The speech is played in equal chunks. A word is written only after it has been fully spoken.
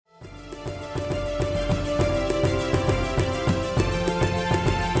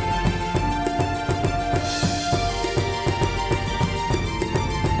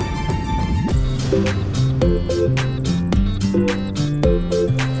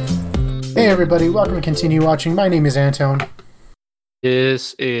Hey everybody, welcome to Continue Watching. My name is Antone.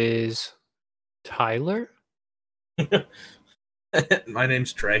 This is Tyler. My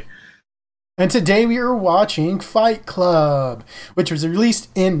name's Trey. And today we are watching Fight Club, which was released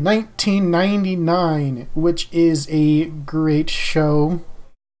in 1999, which is a great show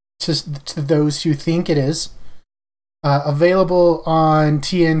to those who think it is. Available on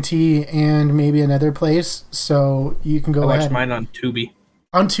TNT and maybe another place, so you can go I ahead. watched mine on Tubi.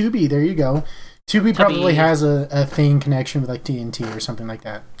 On Tubi, there you go. Tubi probably has a thing connection with like TNT or something like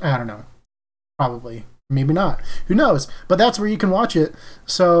that. I don't know. Probably. Maybe not. Who knows? But that's where you can watch it.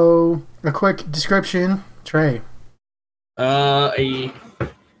 So, a quick description. Trey. A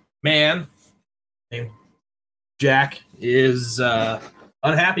man named Jack is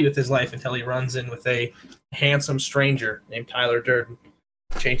unhappy with his life until he runs in with a handsome stranger named Tyler Durden.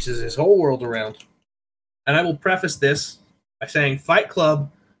 Changes his whole world around. And I will preface this by saying Fight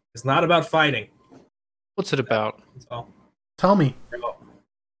Club is not about fighting. What's it about? So, Tell me.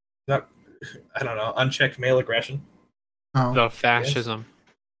 not, I don't know, unchecked male aggression. Oh. About fascism.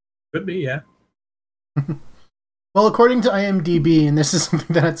 Could be, yeah. Well, according to IMDb, and this is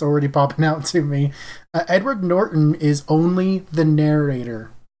something that's already popping out to me, Edward Norton is only the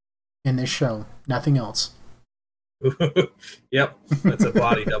narrator in this show. Nothing else. Yep, that's a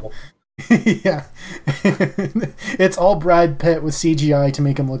body double. Yeah. It's all Brad Pitt with CGI to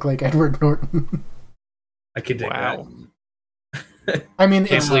make him look like Edward Norton. I could dig Wow. that. I mean,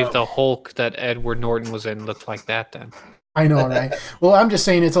 Can't it's... believe the Hulk that Edward Norton was in looked like that then. I know, right? Well, I'm just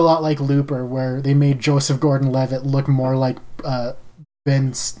saying it's a lot like Looper, where they made Joseph Gordon-Levitt look more like not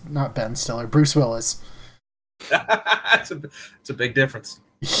Ben Stiller, Bruce Willis. It's a big difference.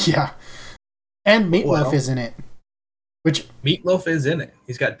 Yeah. And Meatloaf is in it. Which Meatloaf is in it.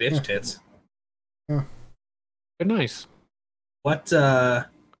 He's got bitch tits. Yeah. They're nice. What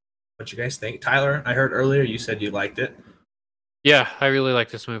you guys think? Tyler, I heard earlier you said you liked it. Yeah, I really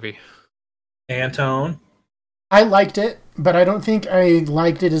like this movie. Antone? I liked it, but I don't think I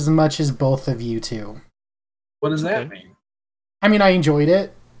liked it as much as both of you two. What does that Okay. mean? I mean, I enjoyed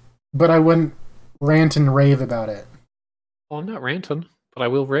it, but I wouldn't rant and rave about it. Well, I'm not ranting, but I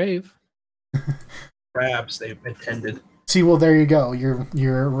will rave. Crabs, they've intended. See, well, there you go.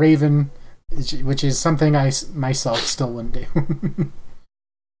 You're Raven, which is something I myself still wouldn't do.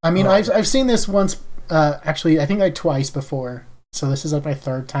 I mean, I've seen this once, actually, I think like twice before. So this is like my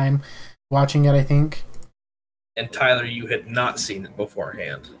third time watching it, I think. And Tyler, you had not seen it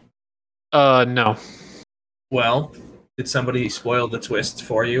beforehand. No. Well, did somebody spoil the twist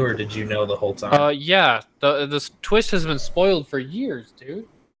for you, or did you know the whole time? Yeah. This twist has been spoiled for years, dude.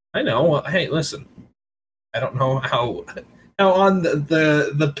 I know. Well, hey, listen. I don't know how on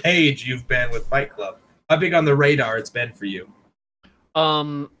the page you've been with Fight Club. How big on the radar it's been for you?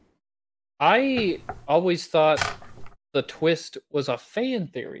 I always thought the twist was a fan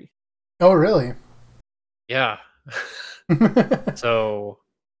theory. Oh, really? Yeah. So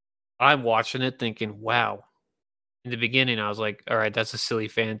I'm watching it thinking, wow. In the beginning I was like, all right, that's a silly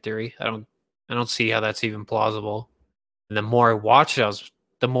fan theory. I don't see how that's even plausible. And the more I watched it,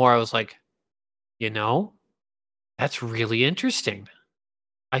 the more I was like, that's really interesting.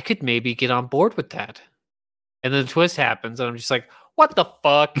 I could maybe get on board with that. And then the twist happens and I'm just like, what the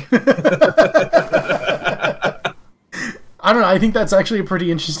fuck? I don't know. I think that's actually a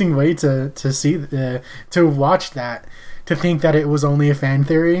pretty interesting way to see to watch that, to think that it was only a fan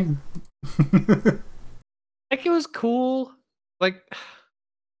theory. Like, it was cool. Like, I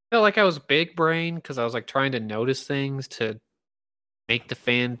felt like I was big brain because I was like trying to notice things to make the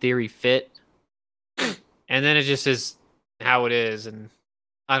fan theory fit. And then it just is how it is, and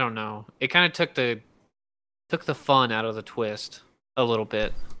I don't know. It kind of took the fun out of the twist a little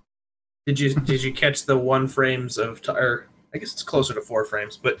bit. Did you catch the 1 frames of, or I guess it's closer to 4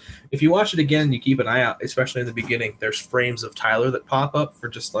 frames, but if you watch it again, you keep an eye out, especially in the beginning, there's frames of Tyler that pop up for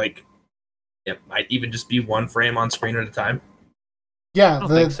just like, it might even just be 1 frame on screen at a time. Yeah, I don't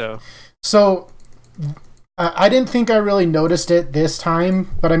think so. So I didn't think I really noticed it this time,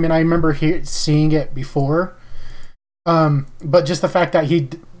 but I mean, I remember seeing it before. But just the fact that he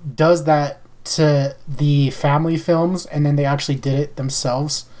does that to the family films, and then they actually did it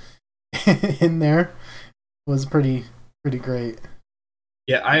themselves in there, was pretty great.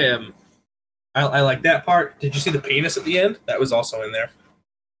 Yeah, I like that part. Did you see the penis at the end? That was also in there.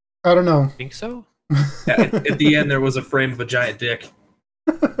 I don't know. Think so? Yeah, at the end, there was a frame of a giant dick.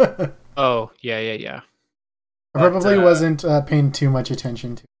 Oh, yeah. I probably wasn't paying too much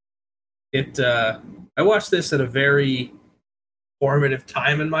attention to it. I watched this at a very formative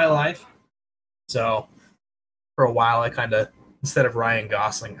time in my life. So for a while, I kind of instead of Ryan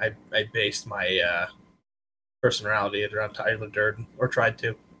Gosling, I based my personality around Tyler Durden, or tried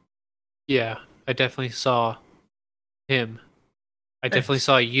to. Yeah, I definitely saw him. I definitely Thanks.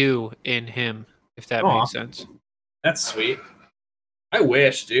 saw you in him, if that Aw. makes sense. That's sweet. I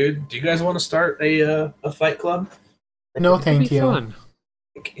wish, dude. Do you guys want to start a fight club? No, It'd be thank you. fun.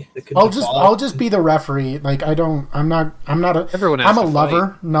 That could I'll just be the referee. Like I'm not Everyone has I'm a to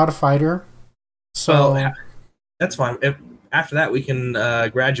lover, not a fighter. So Well, that's fine. After that, we can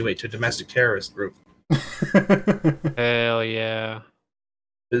graduate to domestic terrorist group. Hell yeah.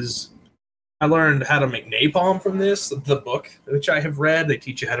 Because I learned how to make napalm from this. The book, which I have read, they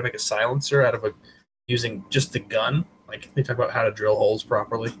teach you how to make a silencer out of using just the gun. Like they talk about how to drill holes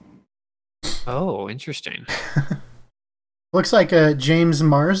properly. Oh, interesting. looks like James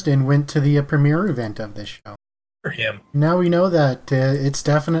Marsden went to the premiere event of this show. For him. Now we know that it's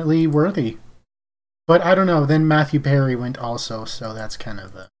definitely worthy. But I don't know. Then Matthew Perry went also, so that's kind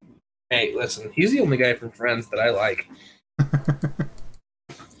of a... Hey, listen, he's the only guy from Friends that I like.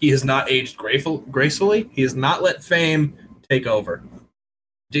 He has not aged gracefully. He has not let fame take over.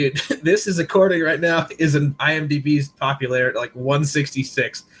 Dude, this is according right now is an IMDb's popularity, like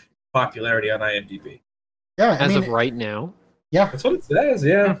 166 popularity on IMDb. Yeah, As of right now? Yeah. That's what it says,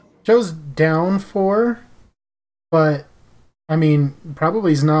 yeah. Show's down 4, but I mean,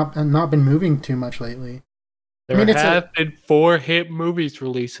 probably has not been moving too much lately. There have been 4 hit movies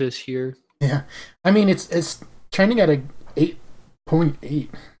released this year. Yeah. I mean, it's trending at a 8.8.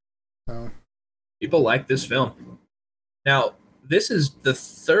 So People like this film. Now, this is the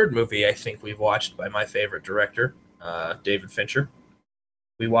 3rd movie I think we've watched by my favorite director, David Fincher.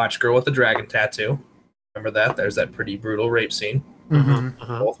 We watched Girl with the Dragon Tattoo. Remember that? There's that pretty brutal rape scene.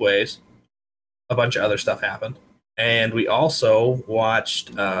 Mm-hmm. Both ways. A bunch of other stuff happened. And we also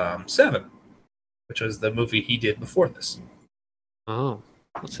watched Seven, which was the movie he did before this. Oh,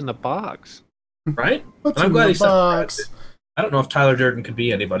 what's in the box? Right? What's And I'm in glad the he said Brad box? Pitt. I don't know if Tyler Durden could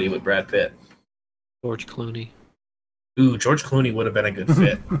be anybody with Brad Pitt. George Clooney. Ooh, George Clooney would have been a good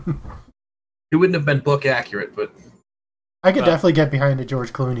fit. He wouldn't have been book accurate, but I could definitely get behind a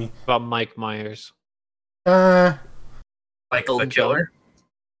George Clooney. About Mike Myers. like Elton the killer?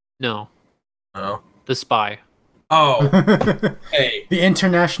 No, Oh. the spy. Oh, hey. The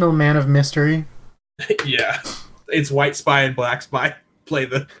International Man of Mystery. Yeah. It's White Spy and Black Spy. Play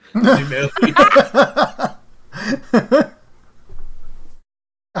the female.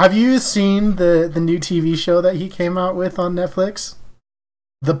 Have you seen the new TV show that he came out with on Netflix?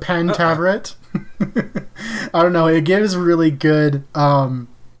 The Pentaveret? I don't know. It gives really good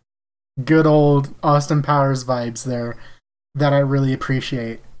good old Austin Powers vibes there that I really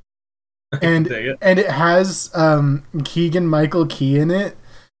appreciate. And it has Keegan Michael Key in it.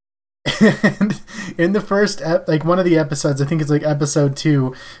 And in the first one of the episodes, I think it's like episode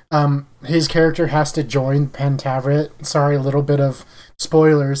 2, his character has to join Pentaveret. Sorry, a little bit of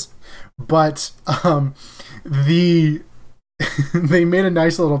spoilers, but they made a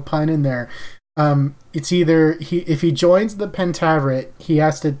nice little pun in there. It's either if he joins the Pentaveret, he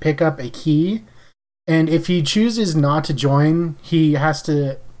has to pick up a key, and if he chooses not to join, he has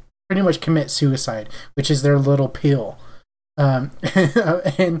to pretty much commit suicide, which is their little pill.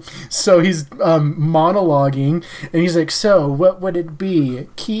 And so he's monologuing, and he's like, "So, what would it be,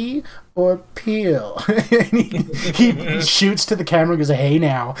 key or peel?" And he shoots to the camera and goes, "Hey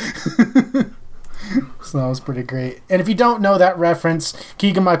now." So that was pretty great. And if you don't know that reference,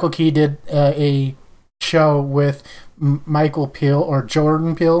 Keegan Michael Key did a show with Michael Peel or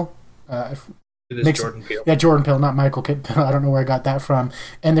Jordan Peele. It is Jordan Peele. Yeah, Jordan Peele, not Michael Peel. I don't know where I got that from.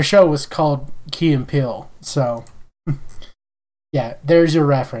 And the show was called Key and Peele. So, yeah, there's your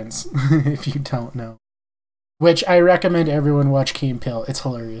reference if you don't know. Which I recommend everyone watch Key and Peele. It's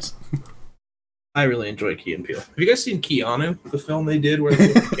hilarious. I really enjoy Key and Peele. Have you guys seen Keanu, the film they did where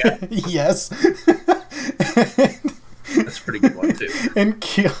they Yes. That's a pretty good one too. And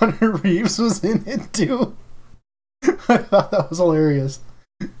Keanu Reeves was in it too. I thought that was hilarious.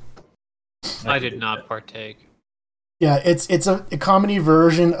 I did not partake. Yeah, it's a comedy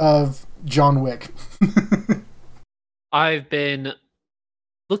version of John Wick. I've been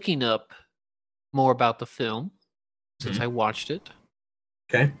looking up more about the film since I watched it.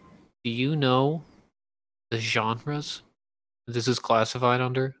 Okay. Do you know the genres this is classified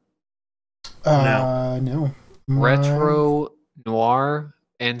under? No. Retro, noir,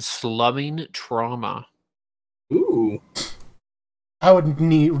 and slumming trauma. Ooh. I would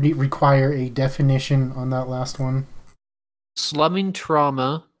require a definition on that last one. Slumming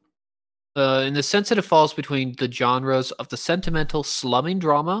trauma, in the sense that it falls between the genres of the sentimental slumming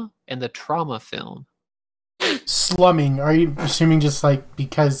drama and the trauma film. slumming? Are you assuming just like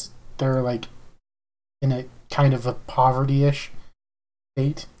because they're like in a kind of a poverty-ish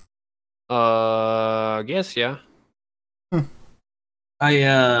state? I guess, yeah.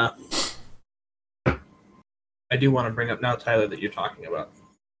 I do want to bring up now, Tyler, that you're talking about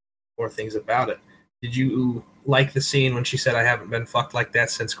more things about it. Did you like the scene when she said, "I haven't been fucked like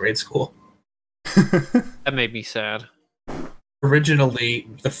that since grade school"? That made me sad. Originally,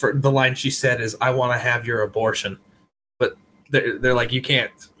 the line she said is, "I want to have your abortion," but they're like, "You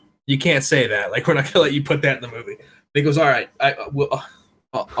can't say that. Like, we're not gonna let you put that in the movie." And he goes, "All right,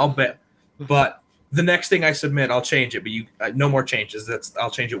 I'll bet, but the next thing I submit, I'll change it. But you, no more changes.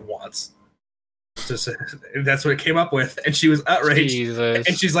 I'll change it once." Just that's what it came up with, and she was outraged. Jesus.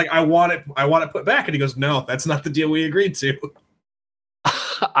 And she's like, "I want it put back." And he goes, "No, that's not the deal we agreed to."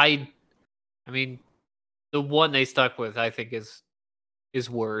 I mean, the one they stuck with, I think, is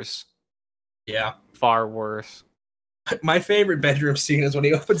worse. Yeah. Far worse. My favorite bedroom scene is when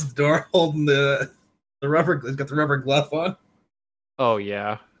he opens the door holding the rubber. He's got the rubber glove on. Oh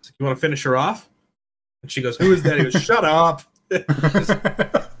yeah. Like, "You want to finish her off?" And she goes, "Who is that?" He goes, "Shut up."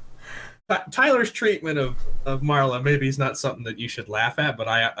 Tyler's treatment of Marla maybe is not something that you should laugh at, but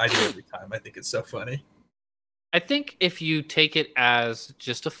I do every time. I think it's so funny. I think if you take it as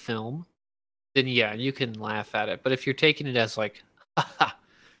just a film, then yeah, you can laugh at it. But if you're taking it as like, haha,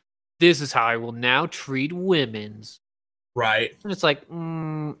 this is how I will now treat women's, Right. and it's like,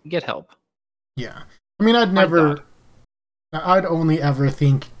 get help. Yeah. I mean, I'd only ever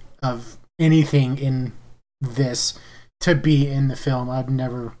think of anything in this to be in the film. I'd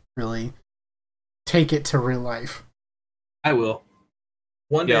never really take it to real life. I will.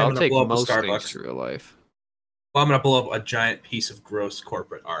 One day Yeah, I'm I'll going to take blow up a most things Starbucks. to real life. Well, I'm going to blow up a giant piece of gross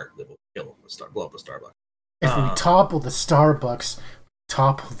corporate art that will blow up a Starbucks. If we topple the Starbucks,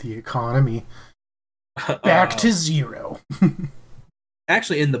 topple the economy. Back to zero.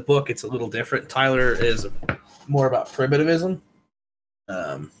 Actually, in the book, it's a little different. Tyler is more about primitivism.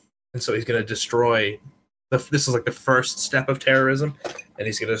 And so he's going to destroy... This is like the first step of terrorism, and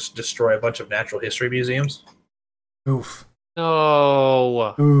he's going to destroy a bunch of natural history museums. Oof.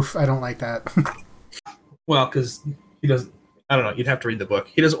 No. Oof, I don't like that. Well, because he doesn't... I don't know, you'd have to read the book.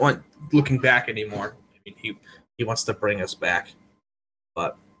 He doesn't want looking back anymore. I mean, he wants to bring us back.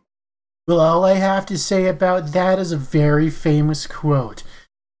 But... Well, all I have to say about that is a very famous quote.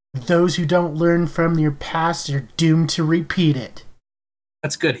 Those who don't learn from their past are doomed to repeat it.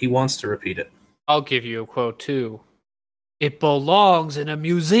 That's good. He wants to repeat it. I'll give you a quote too. It belongs in a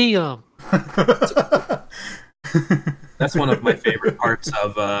museum. That's one of my favorite parts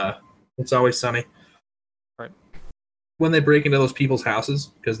of It's Always Sunny. Right. When they break into those people's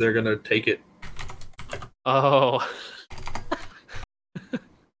houses because they're going to take it. Oh.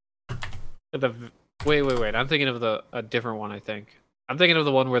 Wait. I'm thinking of a different one, I think. I'm thinking of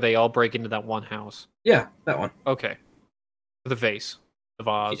the one where they all break into that one house. Yeah, that one. Okay. The vase. The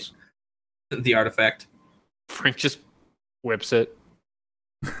vase. The artifact. Frank just whips it.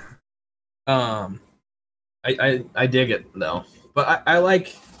 I dig it though, but I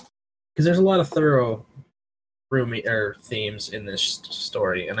like because there's a lot of thorough themes in this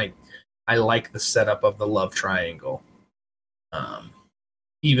story, and I like the setup of the love triangle,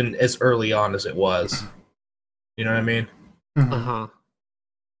 even as early on as it was. You know what I mean? Uh-huh.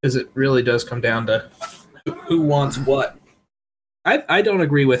 Because it really does come down to who wants what. I don't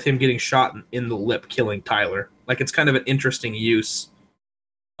agree with him getting shot in the lip, killing Tyler. Like, it's kind of an interesting use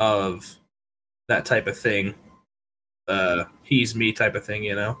of that type of thing. He's me type of thing,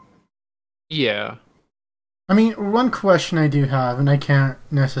 you know? Yeah. I mean, one question I do have, and I can't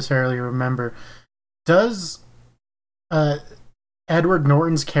necessarily remember, does Edward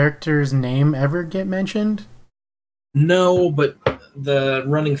Norton's character's name ever get mentioned? No, but the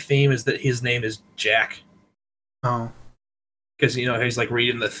running theme is that his name is Jack. Oh. Because, you know, he's like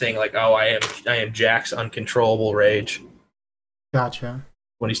reading the thing like, "Oh, I am Jack's uncontrollable rage." Gotcha.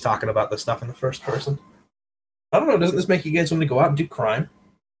 When he's talking about the stuff in the first person. I don't know, doesn't this make you guys want to go out and do crime?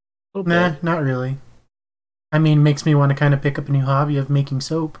 Nah, not really. I mean, makes me want to kind of pick up a new hobby of making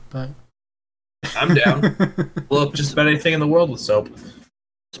soap, but... I'm down. Look, just about anything in the world with soap.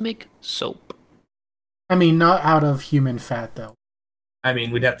 Let's make soap. I mean, not out of human fat, though. I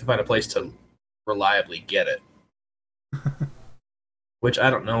mean, we'd have to find a place to reliably get it. Which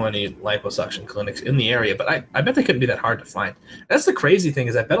I don't know any liposuction clinics in the area, but I bet they couldn't be that hard to find. That's the crazy thing,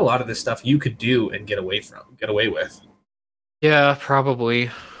 is I bet a lot of this stuff you could do and get away with. Yeah,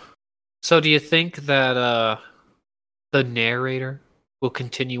 probably. So do you think that the narrator will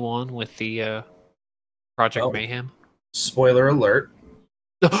continue on with the Project Mayhem? Spoiler alert.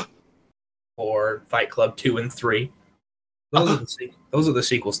 for Fight Club 2 and 3. Those are the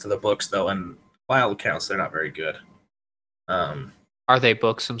sequels to the books, though, and by all accounts, they're not very good. Are they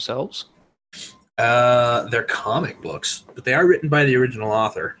books themselves? They're comic books, but they are written by the original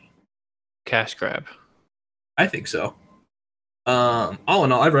author. Cash grab. I think so. All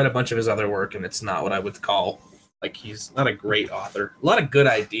in all, I've read a bunch of his other work, and it's not what I would call, like, he's not a great author. A lot of good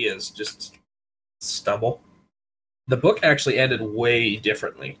ideas, just stumble. The book actually ended way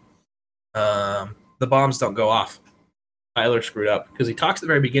differently. The bombs don't go off. Tyler screwed up because he talks at the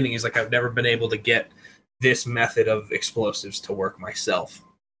very beginning. He's like, I've never been able to get this method of explosives to work myself,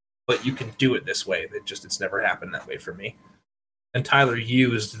 but you can do it this way. It's never happened that way for me. And Tyler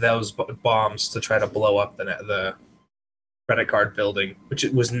used those bombs to try to blow up the credit card building, which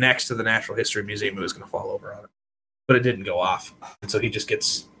it was next to the Natural History Museum. It was going to fall over on it, but it didn't go off, and so he just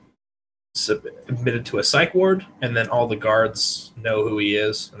gets admitted to a psych ward, and then all the guards know who he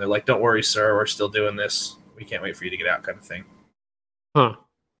is, and they're like, "Don't worry, sir, we're still doing this. We can't wait for you to get out," kind of thing. Huh.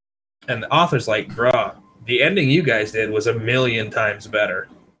 And the author's like, "Bruh, the ending you guys did was 1,000,000 times better."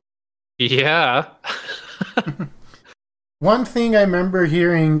 Yeah. One thing I remember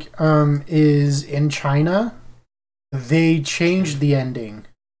hearing is in China, they changed the ending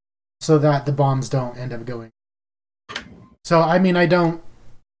so that the bombs don't end up going. So, I mean, I don't...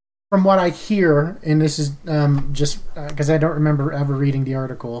 From what I hear, and this is just because I don't remember ever reading the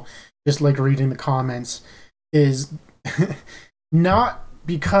article, just like reading the comments, is not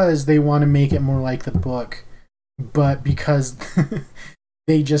because they want to make it more like the book, but because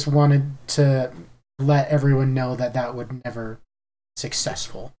they just wanted to let everyone know that that would never be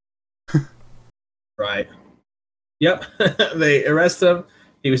successful. Right. Yep. They arrested him.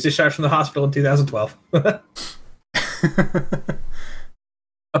 He was discharged from the hospital in 2012.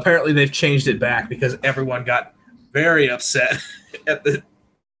 Apparently they've changed it back because everyone got very upset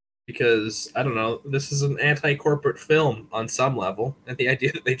because, I don't know, this is an anti-corporate film on some level, and the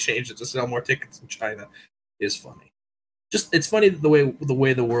idea that they changed it to sell more tickets in China is funny. Just, it's funny the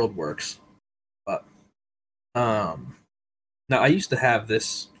way the world works. But now I used to have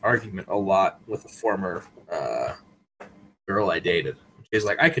this argument a lot with a former girl I dated. She's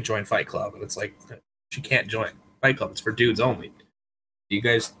like, I could join Fight Club, and it's like, she can't join Fight Club. It's for dudes only. Do you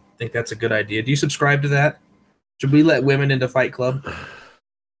guys think that's a good idea? Do you subscribe to that? Should we let women into Fight Club?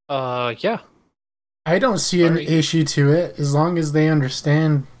 Yeah. I don't see an issue to it as long as they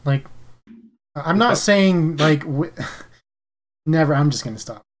understand. Like, I'm not saying like never. I'm just gonna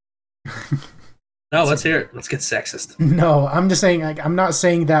stop. No, let's hear it. Let's get sexist. No, I'm just saying. Like, I'm not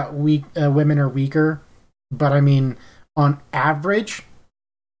saying that women are weaker, but I mean, on average,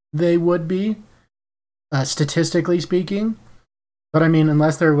 they would be, statistically speaking. But I mean,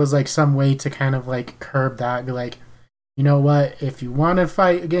 unless there was like some way to kind of like curb that, be like, you know what? If you want to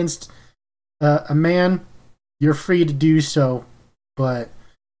fight against a man, you're free to do so. But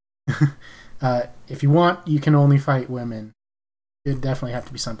if you want, you can only fight women. It'd definitely have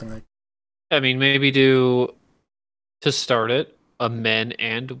to be something like that. I mean, maybe do, to start it, a men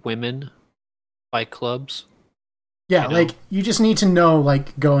and women fight clubs. Yeah, like, you just need to know,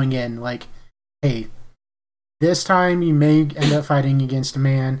 like, going in, like, hey, this time you may end up fighting against a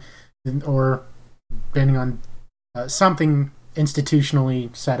man, or depending on something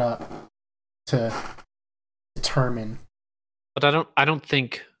institutionally set up to determine. But I don't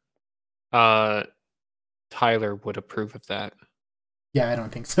think Tyler would approve of that. Yeah, I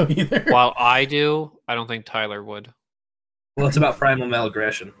don't think so either. While I do, I don't think Tyler would. Well, it's about primal male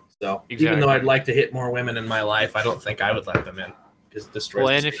aggression. So Exactly. Even though I'd like to hit more women in my life, I don't think I would let them in. Well,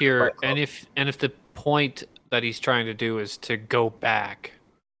 and if the point that he's trying to do is to go back,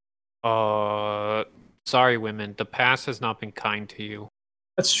 sorry, women, the past has not been kind to you.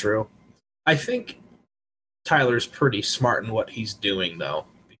 That's true. I think Tyler's pretty smart in what he's doing, though,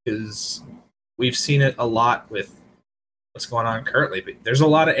 because we've seen it a lot with what's going on currently. But there's a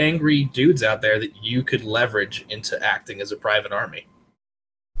lot of angry dudes out there that you could leverage into acting as a private army.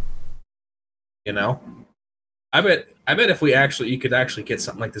 You know? I bet if you could actually get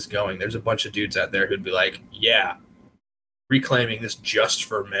something like this going, there's a bunch of dudes out there who'd be like, yeah, reclaiming this just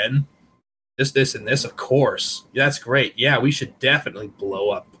for men, this, and this, of course. That's great. Yeah, we should definitely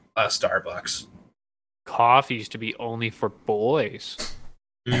blow up Starbucks. Coffee used to be only for boys.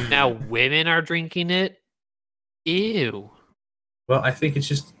 Now women are drinking it? Ew. Well, I think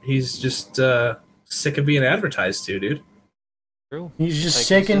he's just sick of being advertised to, dude. True. He's just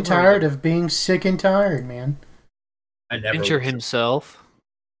sick and tired of being sick and tired, man. Enter himself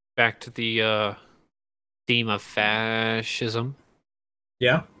back to the theme of fascism.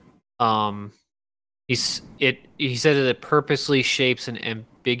 Yeah. He said that it purposely shapes an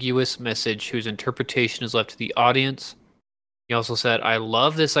ambiguous message whose interpretation is left to the audience. He also said, I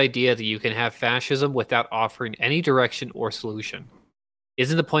love this idea that you can have fascism without offering any direction or solution.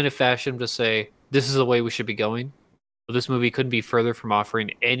 Isn't the point of fascism to say, this is the way we should be going? Well, this movie couldn't be further from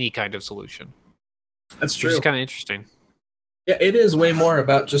offering any kind of solution. That's true. Which is kind of interesting. Yeah, it is way more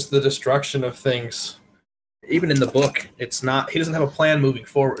about just the destruction of things. Even in the book, it's not. He doesn't have a plan moving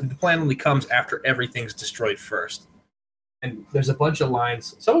forward. The plan only comes after everything's destroyed first. And there's a bunch of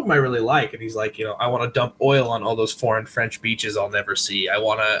lines. Some of them I really like. And he's like, I want to dump oil on all those foreign French beaches I'll never see. I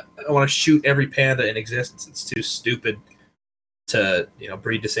want to shoot every panda in existence. It's too stupid to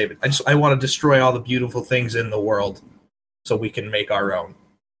breed to save it. I want to destroy all the beautiful things in the world so we can make our own.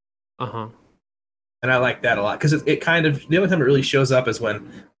 And I like that a lot because it kind of, the only time it really shows up is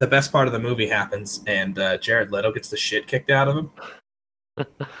when the best part of the movie happens and Jared Leto gets the shit kicked out of him.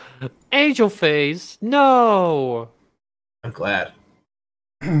 Angel face, no. I'm glad.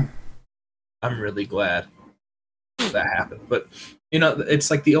 I'm really glad that happened. But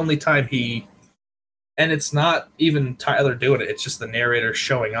it's like the only time and it's not even Tyler doing it. It's just the narrator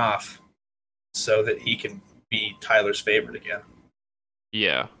showing off so that he can be Tyler's favorite again.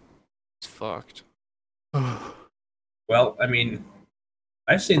 Yeah, it's fucked. Well, I mean,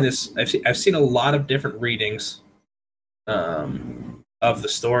 I've seen this. I've seen a lot of different readings of the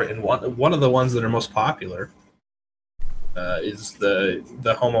story, and one of the ones that are most popular is the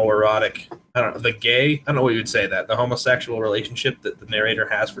homoerotic. I don't know, the gay. I don't know what you would say that the homosexual relationship that the narrator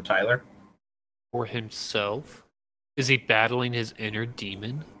has for Tyler. For himself, is he battling his inner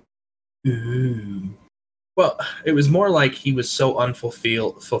demon? Ooh. Well, it was more like he was so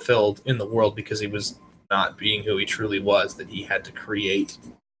fulfilled in the world because he was not being who he truly was that he had to create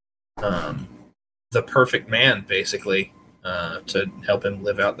the perfect man, basically, to help him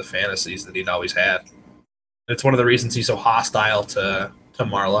live out the fantasies that he'd always had. It's one of the reasons he's so hostile to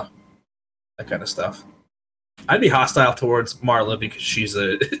Marla, that kind of stuff. I'd be hostile towards Marla because she's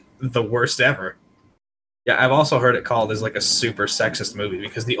the worst ever. Yeah, I've also heard it called as like a super sexist movie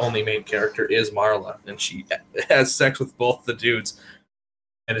because the only main character is Marla, and she has sex with both the dudes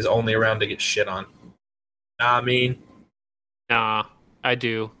and is only around to get shit on. I mean, nah, I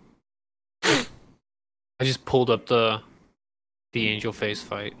do. I just pulled up the angel face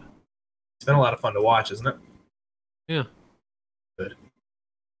fight. It's been a lot of fun to watch, isn't it? Yeah. Good.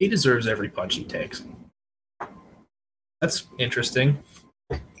 He deserves every punch he takes. That's interesting.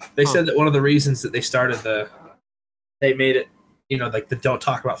 They said that one of the reasons that they made it, like the don't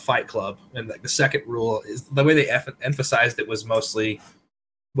talk about Fight Club, and like the second rule is the way they emphasized it was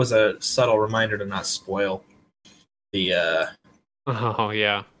a subtle reminder to not spoil the. Oh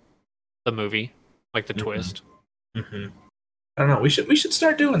yeah, the movie, like the twist. Mm-hmm. I don't know. We should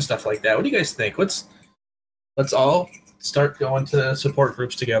start doing stuff like that. What do you guys think? Let's all start going to support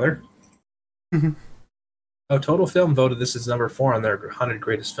groups together. Mm-hmm. Oh, Total Film voted this as number 4 on their 100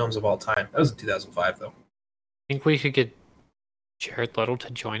 greatest films of all time. That was in 2005, though. Think we could get Jared Leto to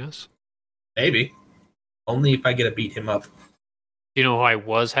join us? Maybe. Only if I get to beat him up. You know who I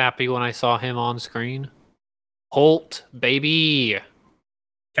was happy when I saw him on screen? Holt, baby!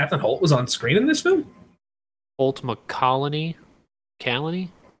 Captain Holt was on screen in this film? Holt McCallany?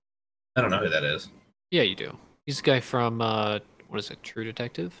 Callany? I don't know who that is. Yeah, you do. He's the guy from, what is it, True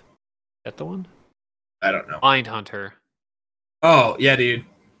Detective? Is that the one? I don't know. Mindhunter. Oh, yeah, dude.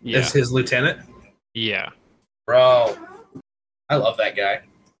 Yeah. As his lieutenant? Yeah. Bro. I love that guy.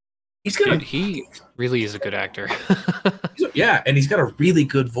 Dude, he really is a good actor. Yeah, and he's got a really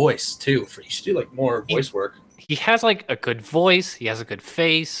good voice, too. He should do, like, more voice work. He has, like, a good voice. He has a good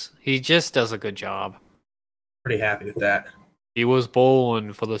face. He just does a good job. Pretty happy with that. He was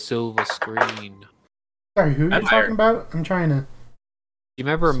born for the silver screen. Sorry, who are you talking about? I'm trying to... Do you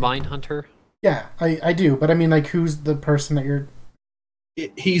remember Mindhunter? Yeah, I do, but I mean, like, who's the person that you're...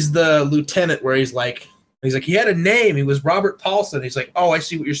 He's the lieutenant where he's like, he had a name. He was Robert Paulson. He's like, oh, I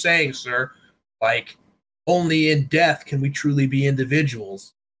see what you're saying, sir. Like, only in death can we truly be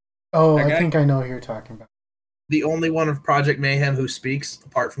individuals. Oh, I think I know who you're talking about. The only one of Project Mayhem who speaks,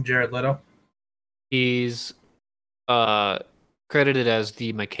 apart from Jared Leto. He's credited as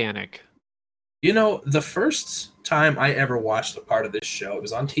the mechanic. The first time I ever watched a part of this show, it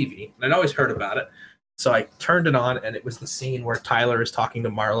was on TV, and I'd always heard about it. So I turned it on, and it was the scene where Tyler is talking to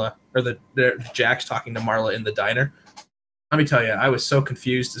Marla, or Jack's talking to Marla in the diner. Let me tell you, I was so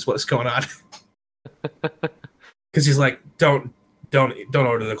confused as what's going on. Because he's like, don't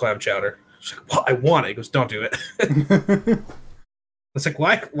order the clam chowder. She's like, well, I want it. He goes, don't do it. It's like,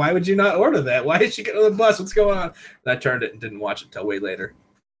 why would you not order that? Why did she get on the bus? What's going on? And I turned it and didn't watch it until way later.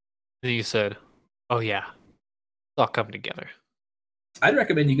 And you said, oh yeah, it's all coming together. I'd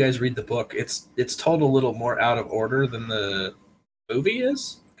recommend you guys read the book. It's told a little more out of order than the movie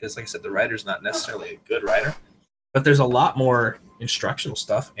is, because like I said, the writer's not necessarily a good writer. But there's a lot more instructional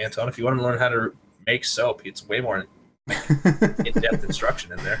stuff, Anton. If you want to learn how to make soap, it's way more in-depth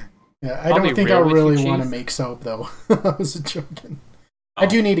instruction in there. Yeah, I don't think I really want to make soap, though. I was joking. I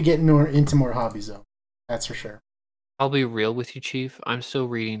do need to get into more hobbies, though. That's for sure. I'll be real with you, Chief. I'm still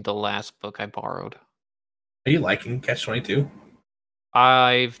reading the last book I borrowed. Are you liking Catch-22?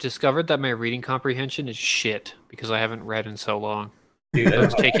 I've discovered that my reading comprehension is shit because I haven't read in so long. Dude, So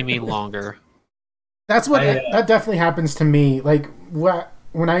it's taking me longer. That's what that definitely happens to me. Like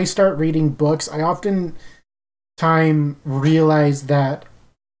when I start reading books, I often realize that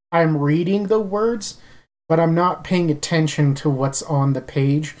I'm reading the words, but I'm not paying attention to what's on the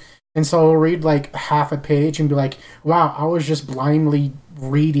page. And so I'll read like half a page and be like, wow, I was just blindly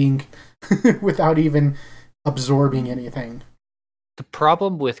reading without even absorbing anything. The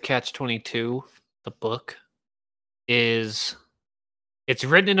problem with Catch-22, the book, is it's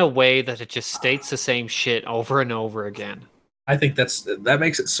written in a way that it just states the same shit over and over again. I think that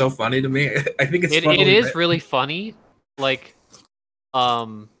makes it so funny to me. I think it is really funny. Like,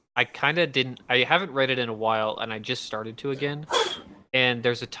 I haven't read it in a while, and I just started to again. And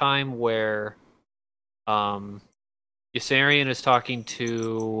there's a time where, Yossarian is talking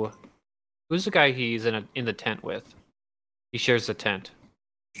to, who's the guy he's in the tent with? He shares the tent.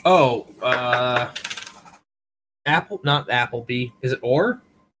 Oh, not Appleby. Is it Orr?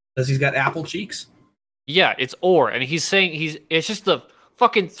 Because he's got apple cheeks. Yeah, it's Orr, and he's saying it's just the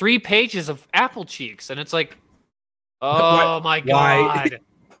fucking 3 pages of apple cheeks, and it's like, oh my god.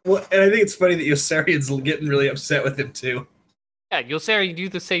 Well, and I think it's funny that Yossarian's getting really upset with him too. Yeah, Yossarian do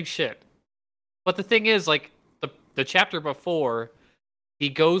the same shit. But the thing is, like, the chapter before, he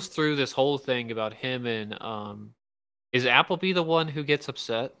goes through this whole thing about him and is Appleby the one who gets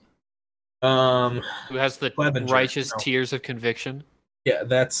upset? Who has the Clevenger, righteous tears of conviction? Yeah,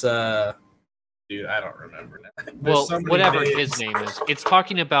 that's dude, I don't remember now. Well, whatever his name is. It's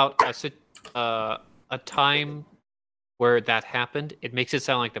talking about a time where that happened. It makes it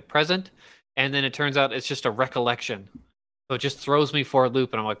sound like the present, and then it turns out it's just a recollection. So it just throws me for a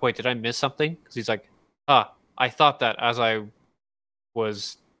loop, and I'm like, wait, did I miss something? Because he's like, I thought that as I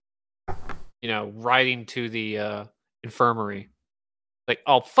was, riding to the infirmary. Like,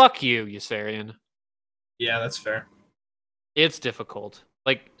 oh, fuck you, Yossarian. Yeah, that's fair. It's difficult.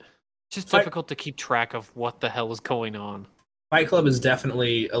 Like, it's just difficult to keep track of what the hell is going on. Fight Club is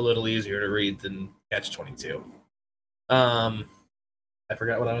definitely a little easier to read than Catch-22. I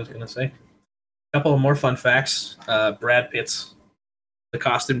forgot what I was going to say. A couple of more fun facts. Brad Pitt's, the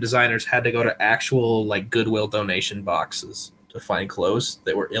costume designers had to go to actual like Goodwill donation boxes to find clothes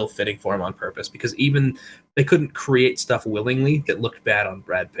that were ill-fitting for him on purpose, because even they couldn't create stuff willingly that looked bad on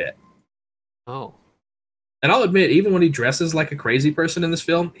Brad Pitt. Oh. And I'll admit, even when he dresses like a crazy person in this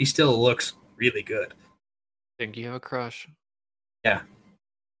film, he still looks really good. Think you have a crush? Yeah.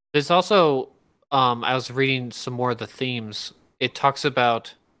 There's also, I was reading some more of the themes. It talks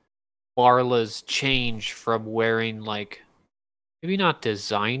about Marla's change from wearing, like, maybe not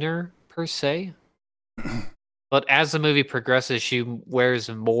designer per se, but as the movie progresses, she wears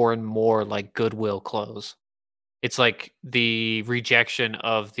more and more like Goodwill clothes. It's like the rejection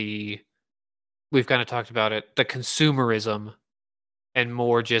of we've kind of talked about it, the consumerism, and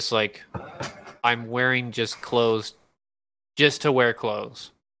more just like, I'm wearing just clothes just to wear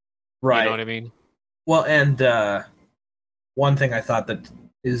clothes. Right. You know what I mean? Well, and one thing I thought that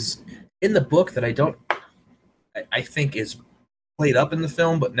is in the book that I think is played up in the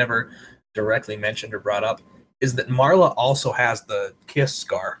film but never directly mentioned or brought up is that Marla also has the kiss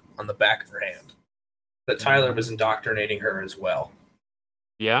scar on the back of her hand. That Tyler was indoctrinating her as well.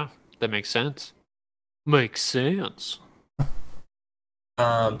 Yeah, that makes sense. Makes sense.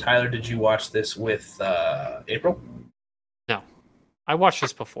 Tyler, did you watch this with April? No. I watched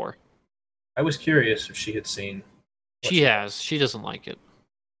this before. I was curious if she had seen. She has. She doesn't like it.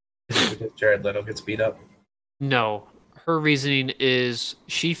 Is it because Jared Leto gets beat up? No. Her reasoning is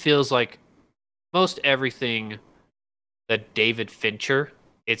she feels like most everything that David Fincher,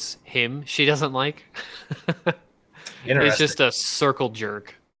 it's him she doesn't like. It's just a circle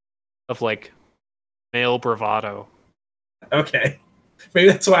jerk of like male bravado. Okay. Maybe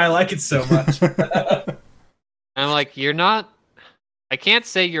that's why I like it so much. I'm like, I can't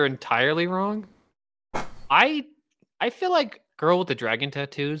say you're entirely wrong. I feel like Girl with the Dragon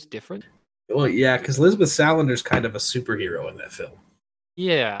Tattoo is different. Well, yeah, because Elizabeth Salander's kind of a superhero in that film.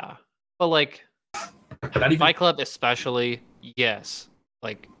 Yeah. But like, Fight Club especially, yes.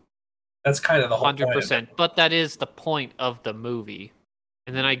 Like, that's kind of the whole 100%. But that is the point of the movie.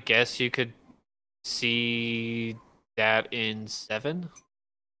 And then I guess you could see that in 7.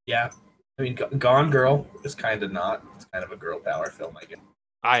 Yeah. I mean, Gone Girl is kind of not. It's kind of a girl power film, I guess.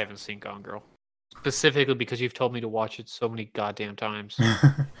 I haven't seen Gone Girl. Specifically because you've told me to watch it so many goddamn times.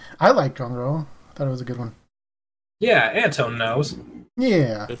 I liked Drum Girl. I thought it was a good one. Yeah, Antone knows.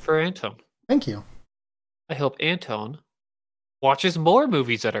 Yeah. Good for Anton. Thank you. I hope Anton watches more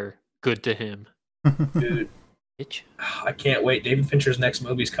movies that are good to him. Dude, Bitch. I can't wait. David Fincher's next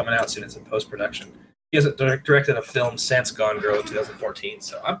movie's coming out soon. It's in post-production. He hasn't directed a film since Gone Girl in 2014,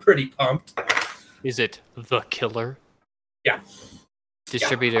 so I'm pretty pumped. Is it The Killer? Yeah.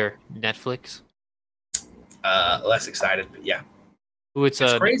 Distributor Netflix? Less excited, but yeah. Ooh, it's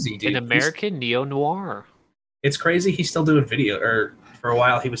crazy, dude. An American neo-noir. It's crazy he's still doing video, or for a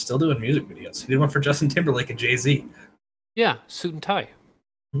while he was still doing music videos. He did one for Justin Timberlake and Jay-Z. Yeah, suit and tie.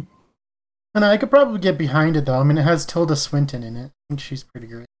 And I could probably get behind it, though. I mean, it has Tilda Swinton in it. I think she's pretty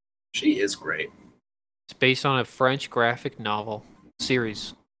great. She is great. It's based on a French graphic novel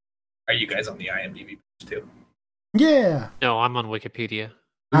series. Are you guys on the IMDb too? Yeah. No, I'm on Wikipedia.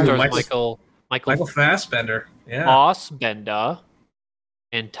 Ooh, Stars Michael Michael Fassbender. Yeah. Fassbender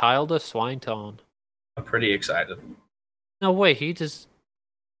and Tilda Swinton. I'm pretty excited. No way, he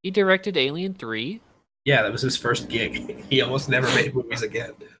directed Alien 3. Yeah, that was his first gig. He almost never made movies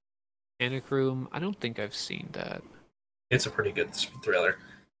again. Panic Room. I don't think I've seen that. It's a pretty good thriller.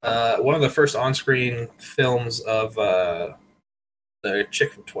 One of the first on-screen films of the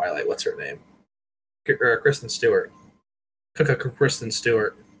chick from Twilight. What's her name? Kristen Stewart. Kristen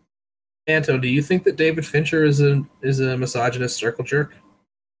Stewart. Anto, do you think that David Fincher is a misogynist circle jerk?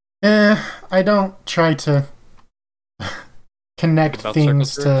 I don't try to connect About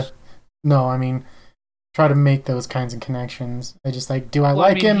things circle to. jerks? No, I mean, try to make those kinds of connections. I just like, do I Well, I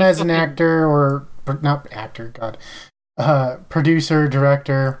like mean, him he as an fucking- actor or not actor? God, producer,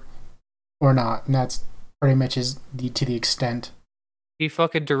 director, or not? And that's pretty much to the extent. He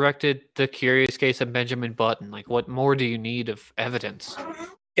fucking directed The Curious Case of Benjamin Button. Like, what more do you need of evidence?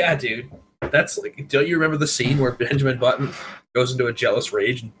 Yeah, dude. That's like, don't you remember the scene where Benjamin Button goes into a jealous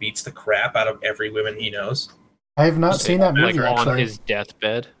rage and beats the crap out of every woman he knows? I have not seen that Like movie on actually. his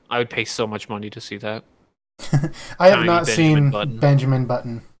deathbed. I would pay so much money to see that. I have Tiny not Benjamin seen Button. Benjamin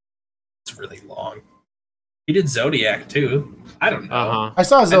Button. It's really long. He did Zodiac too. I don't know. Uh-huh. I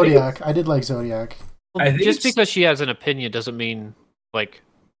saw think Zodiac. I did like Zodiac. Well, I think just it's- because she has an opinion doesn't mean like,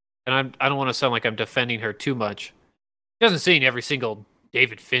 and I don't want to sound like I'm defending her too much. She hasn't seen every single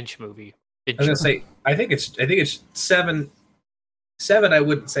David Finch movie. I was gonna say, I think it's seven. Seven, I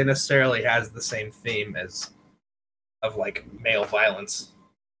wouldn't say necessarily has the same theme of like male violence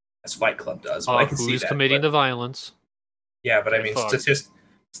as Fight Club does. But I can see who's that. committing but, the violence? yeah, but I Yeah, mean, fuck.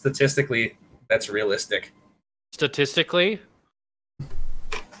 statistically, that's realistic. Statistically,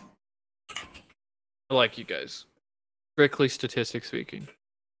 I like you guys. Strictly statistics speaking.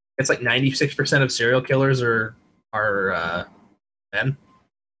 It's like 96% of serial killers are men,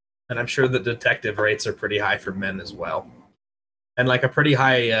 and I'm sure the detective rates are pretty high for men as well, and like a pretty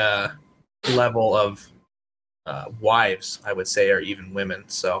high level of wives, I would say, are even women.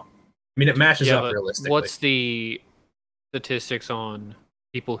 So, I mean, it matches Yeah, up but realistically. what's the statistics on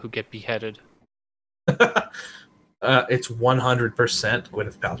people who get beheaded? It's 100%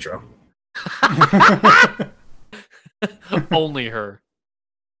 Gwyneth Paltrow. Only her.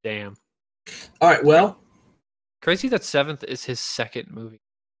 Damn. All right, well, Crazy that Seventh is his second movie.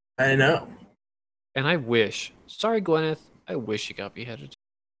 I know. And I wish. Sorry, Gwyneth. I wish you got beheaded.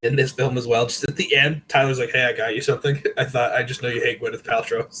 In this film as well, just at the end, Tyler's like, "Hey, I got you something." I just know you hate Gwyneth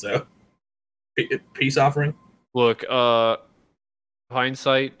Paltrow, so peace offering. Look,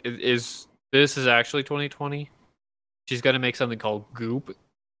 hindsight is this is actually 2020. She's gonna make something called Goop.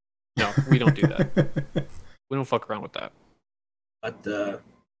 No, we don't do that. We don't fuck around with that. But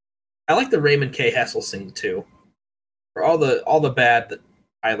I like the Raymond K. Hessel scene too. For all the bad that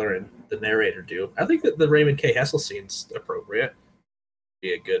Tyler and the narrator do, I think that the Raymond K. Hessel scene's appropriate.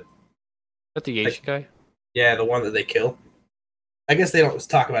 Be a good, That the Asian guy? yeah, the one that they kill. I guess they don't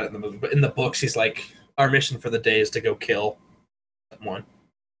talk about it in the movie, but in the books, he's like, "Our mission for the day is to go kill someone,"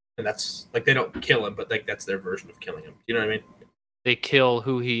 and that's like they don't kill him, but like that's their version of killing him. You know what I mean? They kill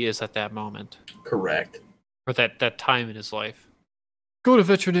who he is at that moment. Correct. Or that time in his life. Go to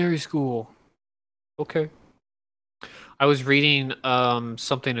veterinary school. Okay. I was reading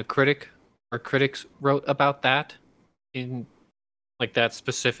something critics wrote about that in like that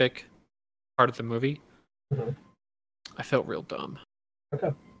specific part of the movie. Mhm. I felt real dumb.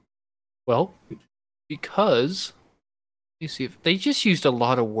 Okay. Well, because you see, they just used a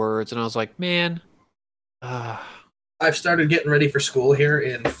lot of words, and I was like, man, I've started getting ready for school here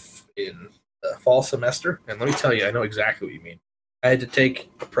in the fall semester, and let me tell you, I know exactly what you mean. I had to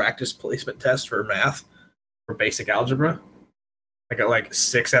take a practice placement test for math for basic algebra. I got like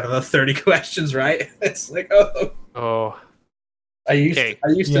 6 out of the 30 questions right. It's like, oh, Oh, I used okay.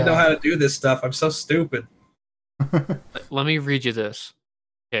 to know how to do this stuff. I'm so stupid. Let me read you this.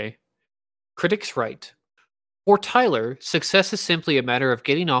 Okay. Critics write, for Tyler, success is simply a matter of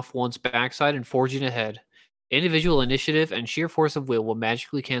getting off one's backside and forging ahead. Individual initiative and sheer force of will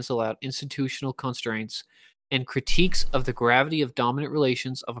magically cancel out institutional constraints, and critiques of the gravity of dominant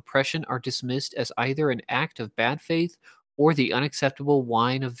relations of oppression are dismissed as either an act of bad faith or the unacceptable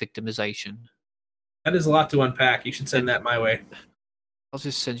whine of victimization. That is a lot to unpack. You should send And that my way. I'll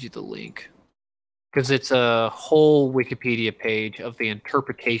just send you the link because it's a whole Wikipedia page of the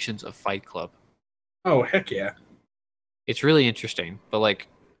interpretations of Fight Club. Oh, heck yeah. It's really interesting, but like,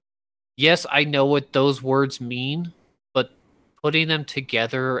 yes, I know what those words mean, but putting them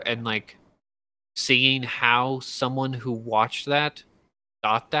together and like seeing how someone who watched that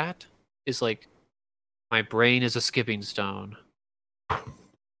got that is like, my brain is a skipping stone. Are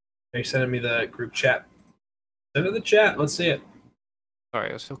you sending me the group chat? Send it in the chat. Let's see it.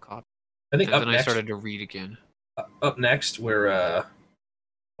 Sorry, I was so caught. I think And then I started to read again. Up next, we're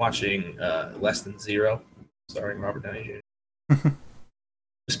watching Less Than Zero, starring Robert Downey Jr.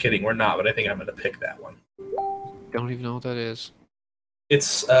 Just kidding, we're not, but I think I'm going to pick that one. Don't even know what that is.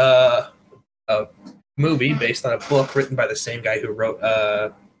 It's a movie based on a book written by the same guy who wrote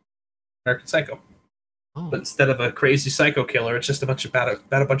American Psycho. Oh. But instead of a crazy psycho killer, it's just about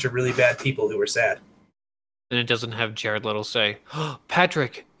a bunch of really bad people who are sad. And it doesn't have Jared Leto say, oh,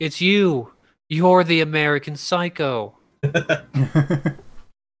 Patrick, it's you. You're the American Psycho. I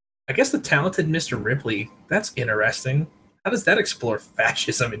guess the talented Mr. Ripley, that's interesting. How does that explore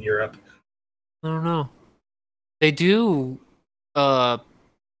fascism in Europe? I don't know. They do talk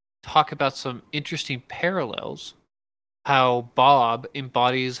about some interesting parallels. How Bob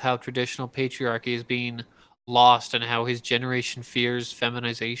embodies how traditional patriarchy is being lost and how his generation fears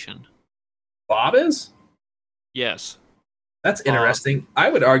feminization. Bob is? Yes. That's interesting.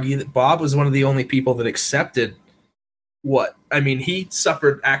 I would argue that Bob was one of the only people that accepted he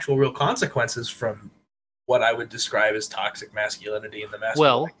suffered actual real consequences from what I would describe as toxic masculinity and the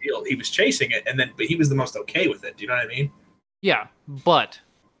masculine ideal. He was chasing it, but he was the most okay with it. Do you know what I mean? Yeah, but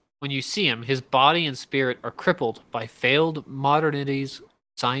when you see him, his body and spirit are crippled by failed modernity's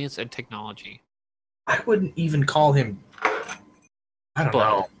science and technology. I wouldn't even call him. I don't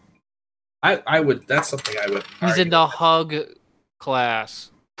know. I would. That's something I would. He's in the hug class.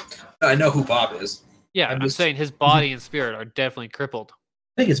 I know who Bob is. Yeah, I'm saying his body and spirit are definitely crippled.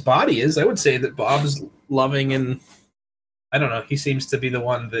 I think his body is. I would say that Bob is loving, and I don't know. He seems to be the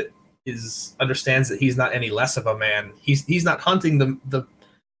one that understands that he's not any less of a man. He's not hunting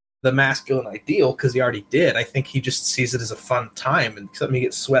the masculine ideal because he already did. I think he just sees it as a fun time and something he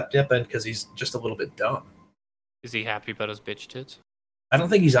gets swept up in because he's just a little bit dumb. Is he happy about his bitch tits? I don't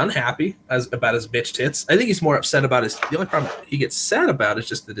think he's unhappy about his bitch tits. I think he's more upset about the only problem he gets sad about is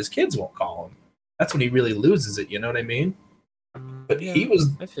just that his kids won't call him. That's when he really loses it, you know what I mean? But yeah,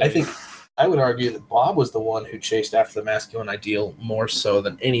 I would argue that Bob was the one who chased after the masculine ideal more so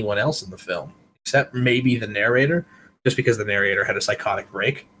than anyone else in the film, except maybe the narrator, just because the narrator had a psychotic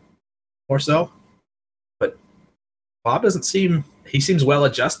break, more so. But Bob seems well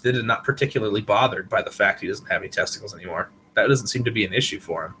adjusted and not particularly bothered by the fact he doesn't have any testicles anymore. That doesn't seem to be an issue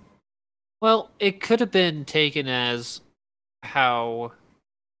for him. Well, it could have been taken as how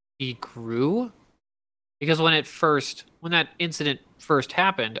he grew. Because when that incident first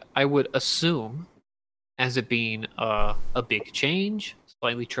happened, I would assume, as it being a big change,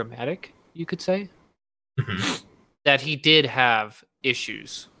 slightly traumatic, you could say, that he did have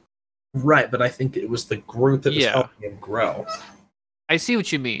issues. Right, but I think it was the group that was helping him grow. I see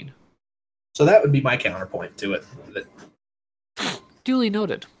what you mean. So that would be my counterpoint to it. Duly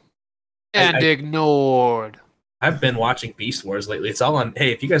noted. And ignored. I've been watching Beast Wars lately. It's all on.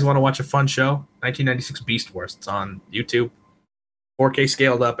 Hey, if you guys want to watch a fun show, 1996 Beast Wars. It's on YouTube. 4K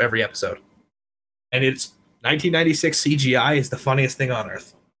scaled up every episode. And it's 1996 CGI is the funniest thing on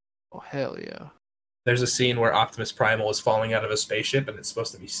Earth. Oh, hell yeah. There's a scene where Optimus Primal is falling out of a spaceship, and it's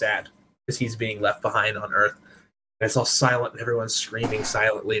supposed to be sad because he's being left behind on Earth. And it's all silent, and everyone's screaming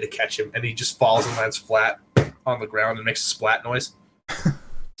silently to catch him, and he just falls and lands flat on the ground and makes a splat noise.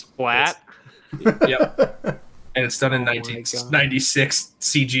 Splat? Yep. And it's done in 1996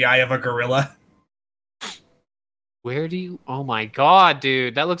 CGI of a gorilla. Oh my god,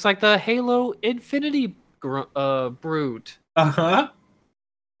 dude. That looks like the Halo Infinity brute. Uh-huh.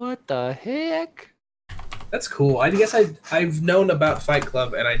 What the heck? That's cool. I guess I've known about Fight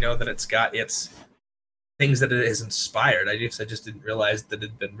Club, and I know that it's got its things that it has inspired. I just didn't realize that it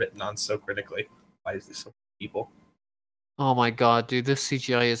had been written on so critically. Why is there so many people? Oh my god, dude, this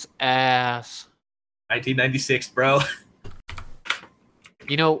CGI is ass. 1996, bro.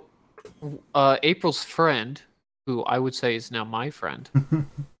 You know, April's friend, who I would say is now my friend,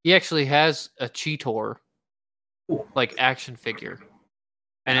 he actually has a Cheetor, Cool. like, action figure.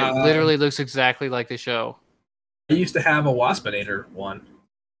 And it literally looks exactly like the show. I used to have a Waspinator one.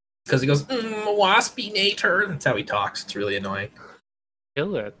 Because he goes, Waspinator. That's how he talks. It's really annoying.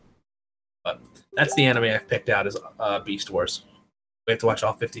 Kill it. But that's the anime I've picked out is Beast Wars. We have to watch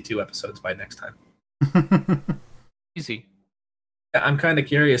all 52 episodes by next time. Easy. Yeah, I'm kind of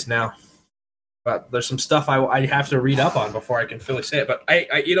curious now. But there's some stuff I have to read up on before I can fully say it. But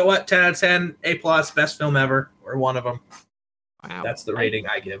I you know what? 10 out of 10, A+, best film ever, or one of them. Wow. That's the rating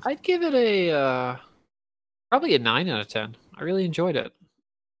I give. I'd give it a probably a 9 out of 10. I really enjoyed it.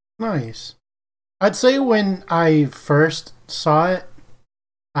 Nice. I'd say when I first saw it,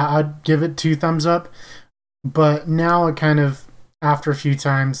 I'd give it 2 thumbs up. But now it kind of, after a few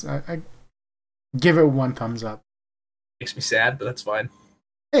times, I give it 1 thumbs up. Makes me sad, but that's fine.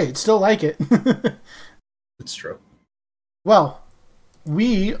 Hey, I'd still like it. It's true. Well,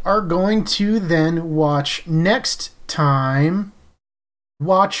 we are going to then watch next time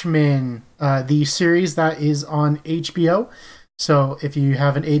Watchmen, the series that is on HBO. So if you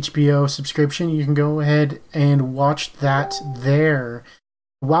have an HBO subscription, you can go ahead and watch that there.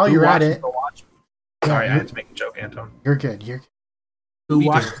 While you're at it... Sorry, I had to make a joke, Anton. You're good. You're Who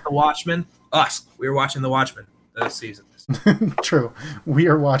watches The Watchmen? Us. We were watching The Watchmen this season. True. We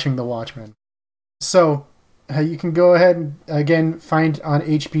are watching The Watchmen. So, you can go ahead and, again, find on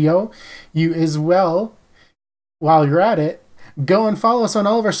HBO. You as well, while you're at it, go and follow us on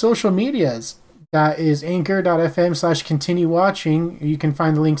all of our social medias. That is anchor.fm/continue watching. You can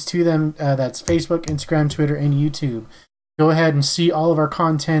find the links to them. That's Facebook, Instagram, Twitter, and YouTube. Go ahead and see all of our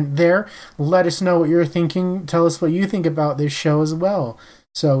content there. Let us know what you're thinking. Tell us what you think about this show as well.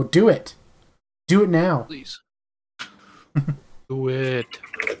 So do it. Do it now. Please. Do it.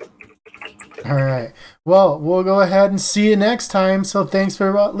 All right. Well, we'll go ahead and see you next time. So thanks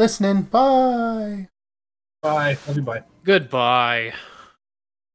for listening. Bye. Bye. Love you, bye. Goodbye.